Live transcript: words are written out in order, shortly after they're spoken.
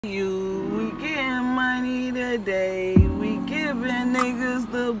We getting money today, we giving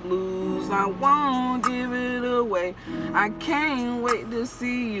niggas the blues. I won't give it away, I can't wait to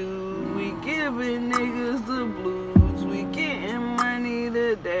see you. We giving niggas the blues, we getting money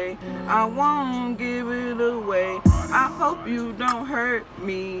today, I won't give it away. I hope you don't hurt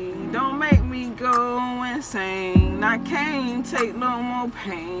me, don't make me go insane. I can't take no more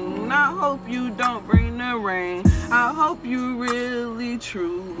pain, I hope you don't bring the rain. I hope you really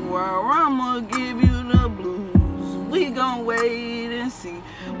true, or I'ma give you the blues. We gon' wait and see,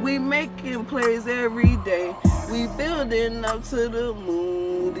 we making plays every day, we building up to the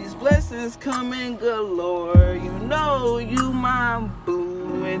moon. These blessings coming galore, you know you my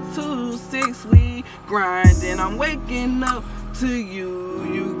boo. In 2-6 we grinding, I'm waking up to you.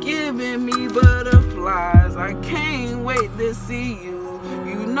 You giving me butterflies, I can't wait to see you.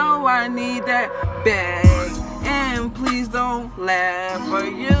 You know I need that bag, and please don't laugh or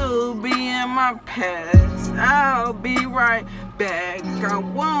you'll be in my past. I'll be right back, I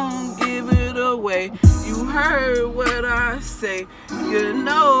won't give it away. You heard what I say, you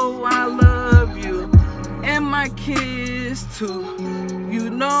know I love you, and my kids too. You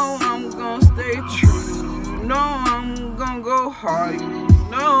know I'm gonna stay true, you know I'm gonna go hard, you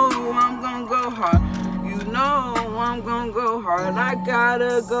know I'm gonna go hard, you know I'm gonna go hard. I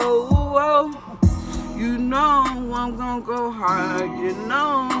gotta go, oh. You know I'm gonna go hard, you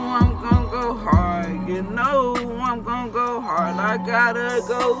know I'm gonna go hard, you know I'm gonna go hard. I gotta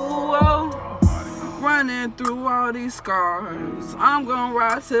go, oh. Running through all these scars, I'm gonna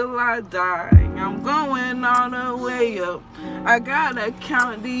ride till I die. I'm going all the way up, I gotta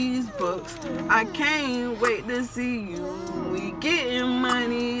count these books, I can't wait to see you. We getting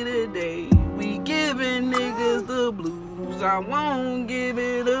money today, we giving niggas the blues. I won't give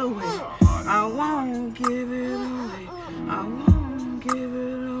it away, I won't give it away, I won't give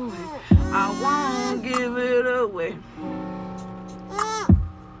it away, I won't give it away.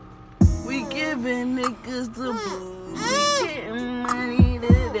 We giving niggas the blues, we getting money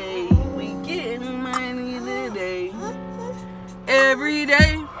today, we getting money today. Every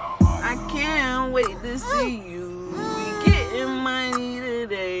day, I can't wait to see you. We getting money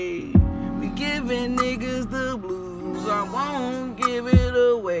today, we giving niggas the blues. I won't give it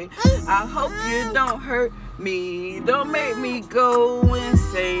away. I hope you don't hurt me, don't make me go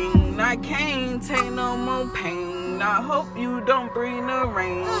insane. I can't take no more pain, I hope you don't bring the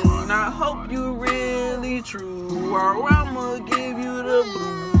rain. I hope you really true, or I'ma give you the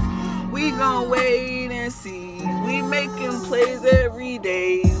blues. We gon' wait and see, we making plays every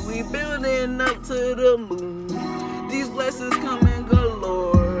day, we building up to the moon. These blessings coming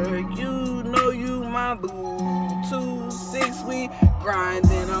galore, you know you my boo. 2-6 we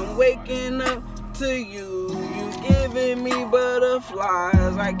grinding, I'm waking up to you. You giving me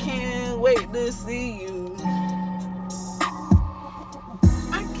butterflies, I can't wait to see you.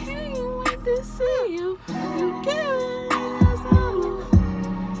 I can't wait to see you. You giving us the blues.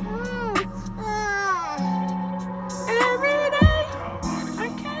 Every day, I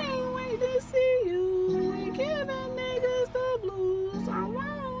can't wait to see you. We giving niggas the blues. I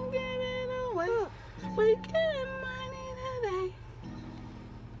won't give it away. We give